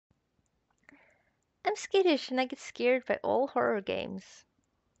I'm skittish and I get scared by all horror games.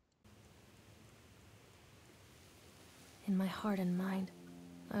 In my heart and mind,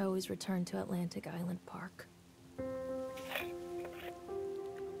 I always return to Atlantic Island Park.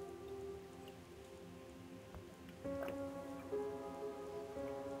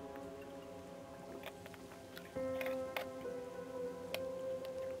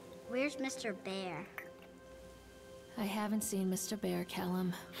 Where's Mr. Bear? I haven't seen Mr. Bear,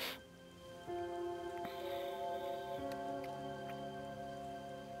 Callum.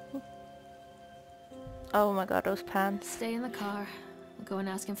 Oh my god, those pants. Stay in the car. I'll go and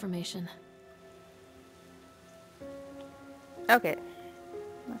ask information. Okay.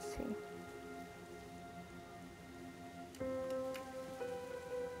 Let's see.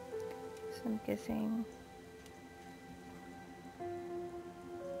 So I'm guessing.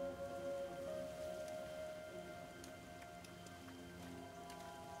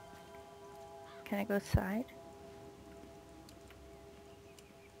 Can I go outside?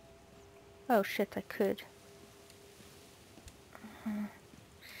 Oh shit, I could.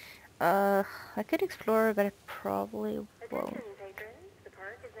 I could explore, but I probably won't. Attention patrons, the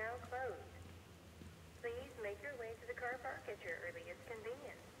park is now closed. Please make your way to the car park at your earliest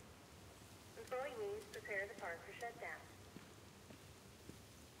convenience. Employees prepare the park for shutdown.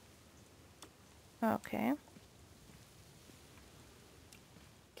 Okay.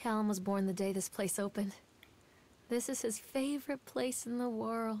 Callum was born the day this place opened. This is his favorite place in the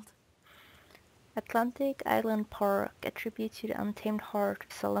world. Atlantic Island Park, a tribute to the untamed heart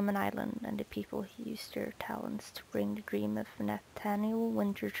of Solomon Island and the people who used their talents to bring the dream of Nathaniel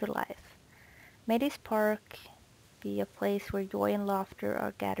Winter to life. May this park be a place where joy and laughter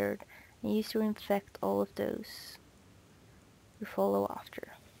are gathered and used to infect all of those who follow after.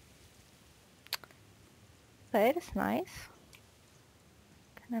 Okay, that's nice.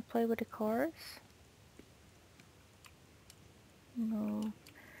 Can I play with the cars? No.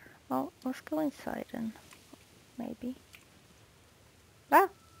 Well, let's go inside then. Maybe. Ah!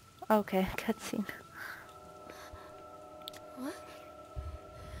 Okay, cutscene. What?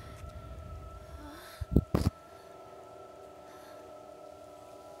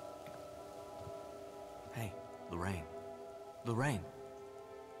 Hey, Lorraine. Lorraine.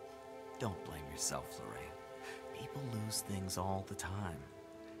 Don't blame yourself, Lorraine. People lose things all the time.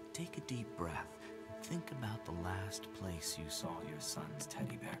 Take a deep breath and think about the last place you saw your son's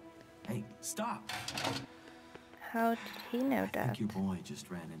teddy bear. Hey, stop! How did he know I that? think your boy just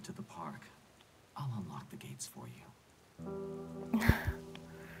ran into the park. I'll unlock the gates for you.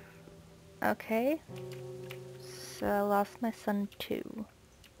 Okay. So I lost my son too.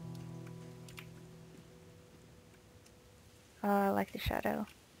 I like the shadow.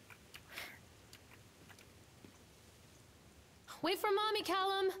 Wait for mommy,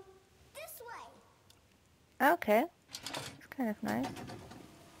 Callum! This way. Okay. It's kind of nice.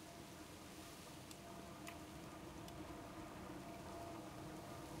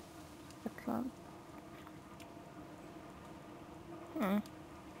 What's wrong?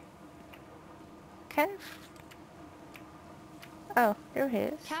 Kind of. Oh, there he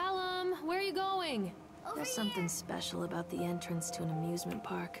is. Callum, where are you going? Over There's here. something special about the entrance to an amusement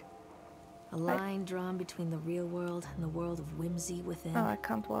park. A line drawn between the real world and the world of whimsy within. Oh, I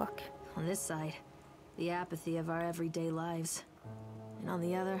can't walk. On this side, the apathy of our everyday lives. And on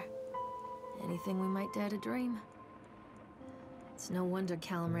the other, anything we might dare to dream. It's no wonder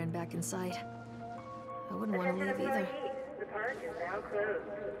Callum ran back inside. I wouldn't want to leave Attention either. employees, the park is now closed.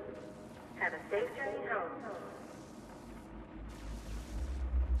 Have a safe journey home.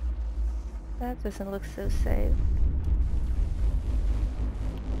 That doesn't look so safe.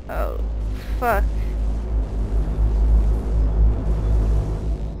 Oh, fuck.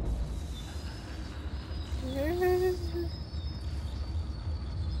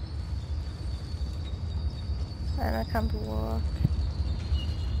 And I can't walk.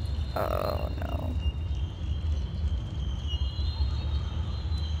 Oh no.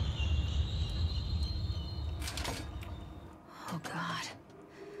 Oh God.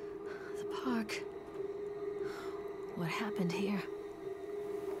 The park. What happened here?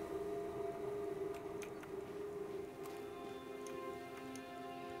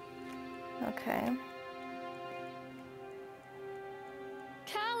 Okay.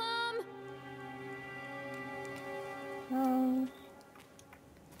 Callum! Oh,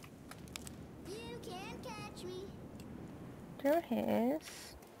 You can't catch me. there he is.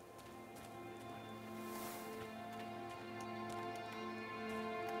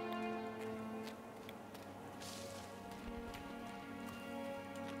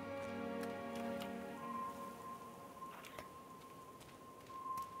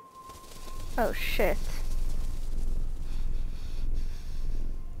 Oh shit.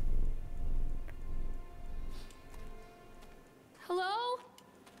 Hello?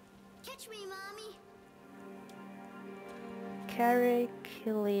 Catch me, Mommy. Carrie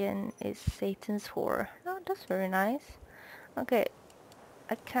Killian is Satan's whore. Oh, that's very nice. Okay,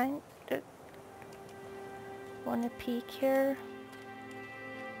 I kind of want to peek here.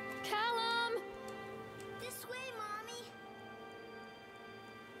 Callum! This way, Mommy.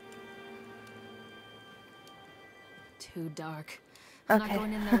 Too dark. I'm not Okay.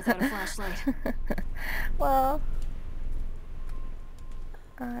 going in there without a flashlight. Well,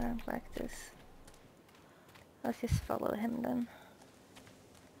 I don't like this. Let's just follow him then.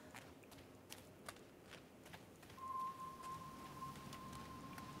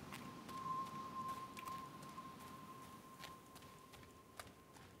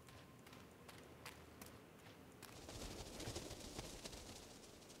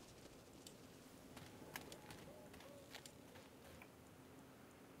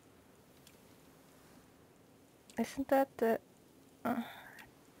 Isn't that the...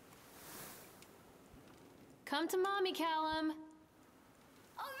 Come to Mommy, Callum.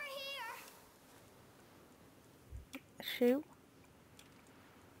 Over here. shoe?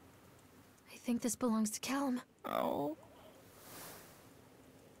 I think this belongs to Callum. Oh.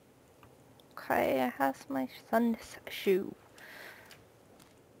 Okay, I have my son's shoe.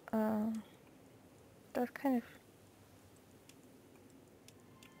 That kind of...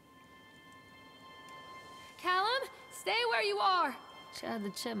 Callum, stay where you are. Chad the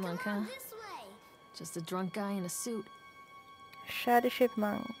Chipmunk, huh? This way. Just a drunk guy in a suit. Shad the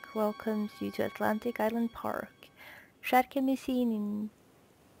Chipmunk welcomes you to Atlantic Island Park. Shad can be seen in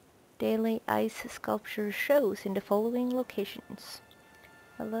daily ice sculpture shows in the following locations.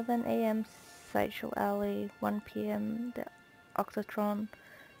 11 a.m. Sideshow Alley, 1 p.m. the Octotron,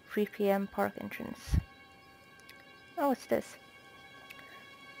 3 p.m. Park entrance. Oh, what's this?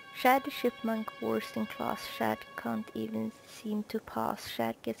 Shad the Chipmunk, worst in class. Shad can't even seem to pass.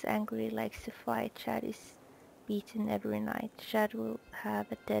 Shad gets angry, likes to fight. Shad is beaten every night. Shad will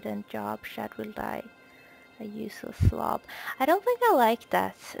have a dead-end job. Shad will die a useless slob. I don't think I like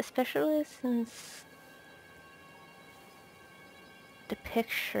that, especially since the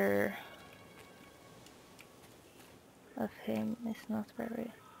picture of him is not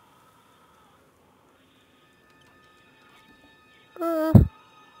very...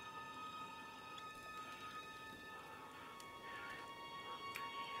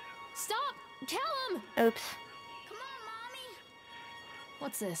 Stop! Callum! Oops. Come on, Mommy.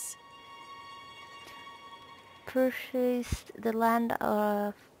 What's this? Purchased the land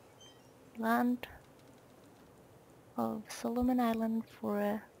of Solomon Island for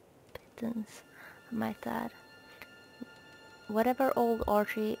a pittance, I might add. Whatever old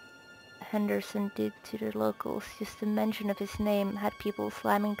Archie Henderson did to the locals, just the mention of his name had people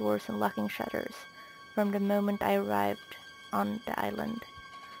slamming doors and locking shutters from the moment I arrived on the island.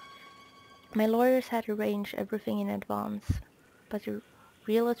 My lawyers had arranged everything in advance, but the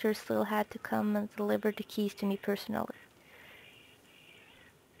realtor still had to come and deliver the keys to me personally.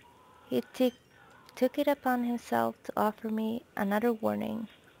 He took it upon himself to offer me another warning.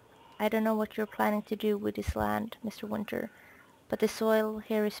 I don't know what you're planning to do with this land, Mr. Winter, but the soil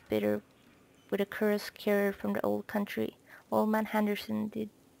here is bitter with a curse carried from the old country. Old man Henderson did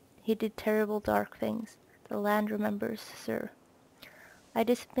terrible dark things. The land remembers, sir. I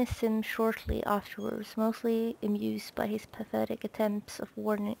dismissed him shortly afterwards, mostly amused by his pathetic attempts of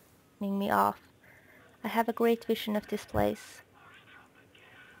warning me off. I have a great vision of this place,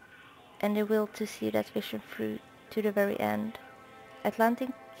 and the will to see that vision through to the very end. Atlantic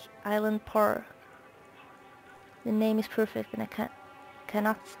Island Park. The name is perfect, and I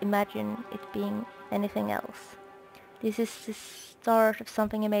cannot imagine it being anything else. This is the start of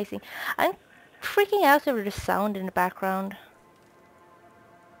something amazing. I'm freaking out over the sound in the background.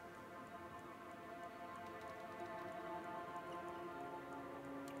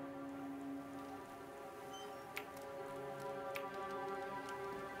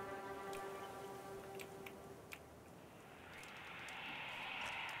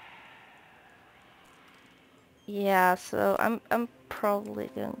 Yeah, so I'm probably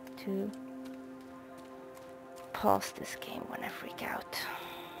going to pause this game when I freak out.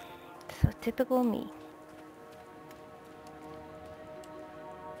 So typical me.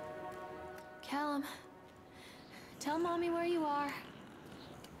 Callum, tell Mommy where you are.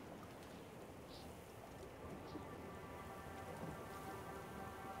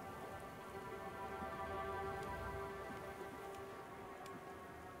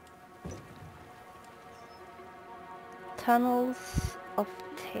 Tunnels of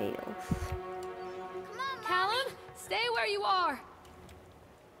tails. Come on, Callum, stay where you are.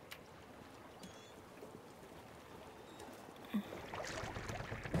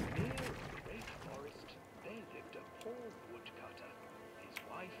 Near a great forest, there lived a poor woodcutter, his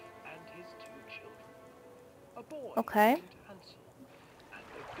wife and his 2 children. A boy Okay. named Hansel and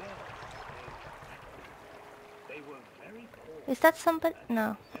a girl named Gretel. They were very poor Is that somebody? and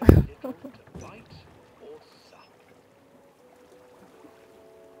No. had very little to bite or sup.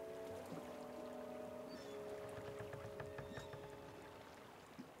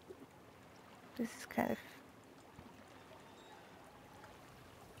 This is kind of...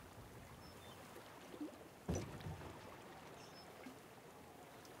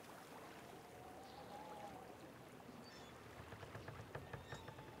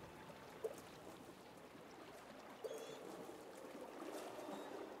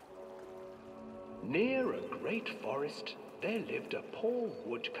 Near a great forest, there lived a poor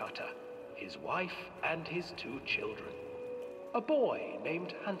woodcutter, his wife and his 2 children. A boy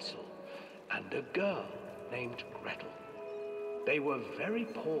named Hansel and a girl named Gretel. They were very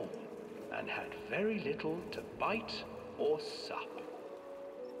poor and had very little to bite or sup.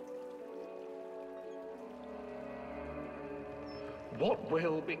 What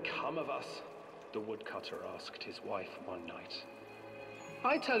will become of us? The woodcutter asked his wife one night.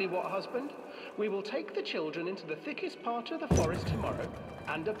 I tell you what, husband, we will take the children into the thickest part of the forest tomorrow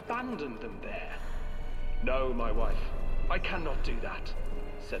and abandon them there. No, my wife, I cannot do that,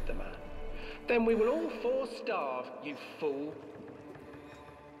 said the man. Then we will all 4 starve, you fool.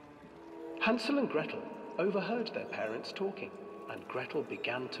 Hansel and Gretel overheard their parents talking, and Gretel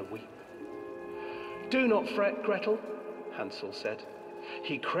began to weep. Do not fret, Gretel, Hansel said.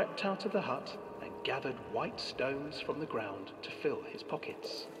 He crept out of the hut and gathered white stones from the ground to fill his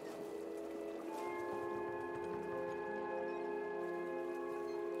pockets.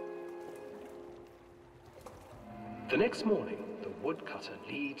 The next morning, the woodcutter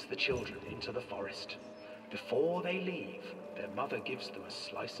leads the children into the forest. Before they leave, their mother gives them a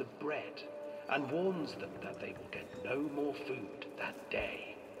slice of bread and warns them that they will get no more food that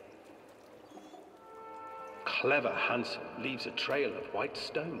day. Clever Hansel leaves a trail of white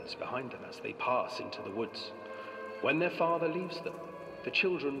stones behind them as they pass into the woods. When their father leaves them, the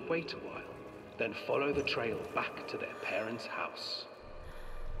children wait a while, then follow the trail back to their parents' house.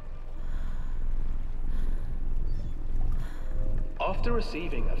 After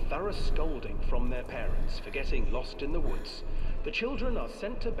receiving a thorough scolding from their parents for getting lost in the woods, the children are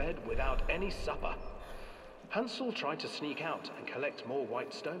sent to bed without any supper. Hansel tried to sneak out and collect more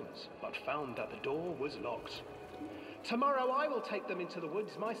white stones, but found that the door was locked. Tomorrow I will take them into the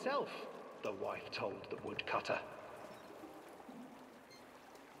woods myself, the wife told the woodcutter.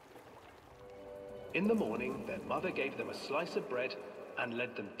 In the morning, their mother gave them a slice of bread and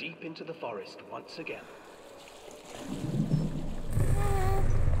led them deep into the forest once again.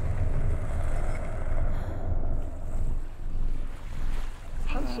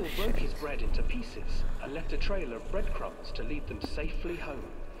 Hansel broke his bread into pieces and left a trail of breadcrumbs to lead them safely home.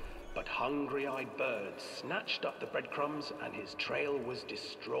 But hungry-eyed birds snatched up the breadcrumbs and his trail was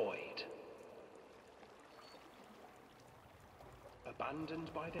destroyed.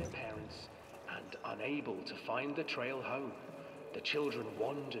 Abandoned by their parents and unable to find the trail home, the children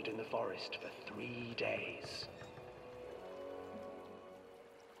wandered in the forest for 3 days.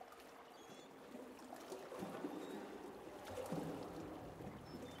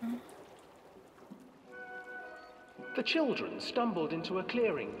 The children stumbled into a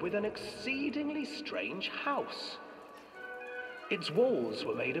clearing with an exceedingly strange house. Its walls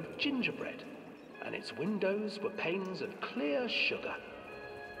were made of gingerbread, and its windows were panes of clear sugar.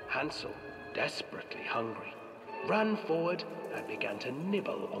 Hansel, desperately hungry, ran forward and began to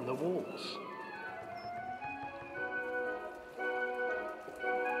nibble on the walls.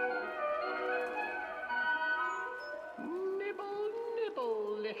 Nibble,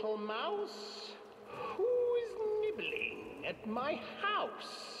 nibble, little mouse. Who is nibbling at my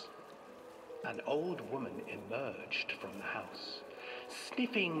house? An old woman emerged from the house,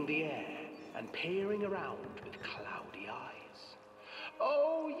 sniffing the air and peering around with cloudy eyes.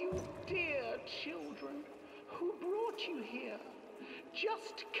 Oh, you dear children, who brought you here?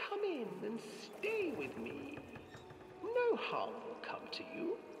 Just come in and stay with me. No harm will come to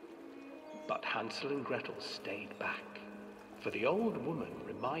you. But Hansel and Gretel stayed back, for the old woman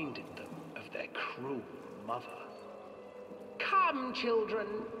reminded them of their cruel mother. Come, children,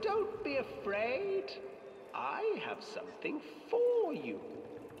 don't be afraid. I have something for you.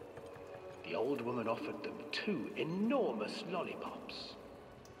 The old woman offered them 2 enormous lollipops.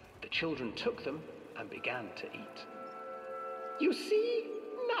 The children took them and began to eat. You see,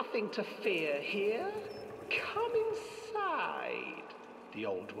 nothing to fear here. Come inside, the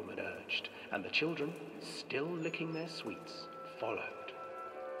old woman urged, and the children, still licking their sweets, followed.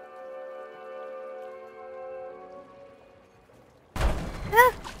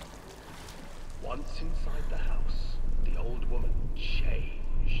 Once inside the house, the old woman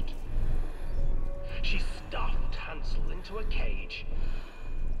changed. She stuffed Hansel into a cage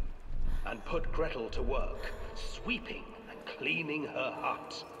and put Gretel to work, sweeping and cleaning her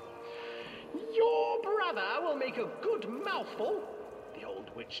hut. Your brother will make a good mouthful, the old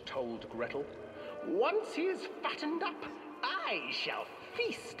witch told Gretel. Once he is fattened up, I shall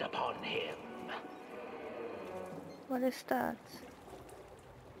feast upon him. What is that?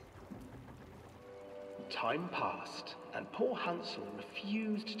 Time passed, and poor Hansel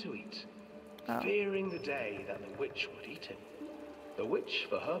refused to eat, Oh. fearing the day that the witch would eat him. The witch,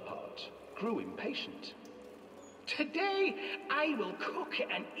 for her part, grew impatient. Today I will cook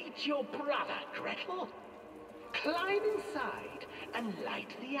and eat your brother, Gretel. Climb inside and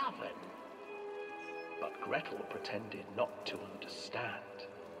light the oven. But Gretel pretended not to understand.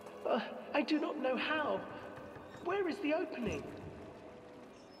 I do not know how. Where is the opening?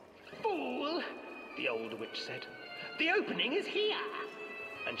 Fool, the old witch said. The opening is here.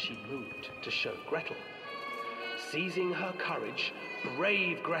 And she moved to show Gretel. Seizing her courage,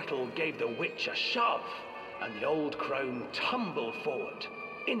 brave Gretel gave the witch a shove, and the old crone tumbled forward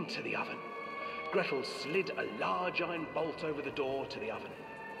into the oven. Gretel slid a large iron bolt over the door to the oven.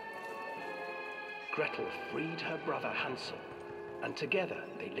 Gretel freed her brother Hansel, and together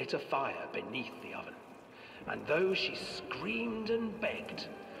they lit a fire beneath the oven. And though she screamed and begged,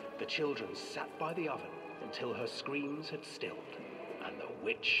 the children sat by the oven until her screams had stilled, and the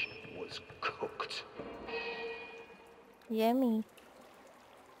witch was cooked. Yummy.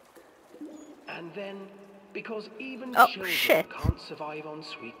 And then, because even Oh, children shit. can't survive on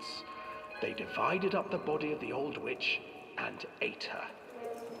sweets, they divided up the body of the old witch and ate her.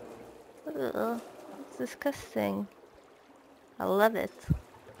 Ugh, it's disgusting. I love it.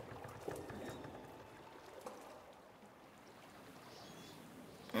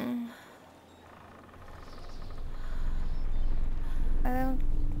 I don't...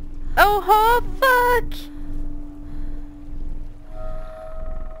 Oh, fuck!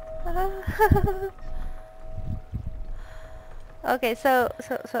 Okay, so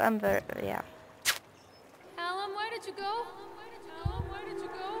I'm very, yeah.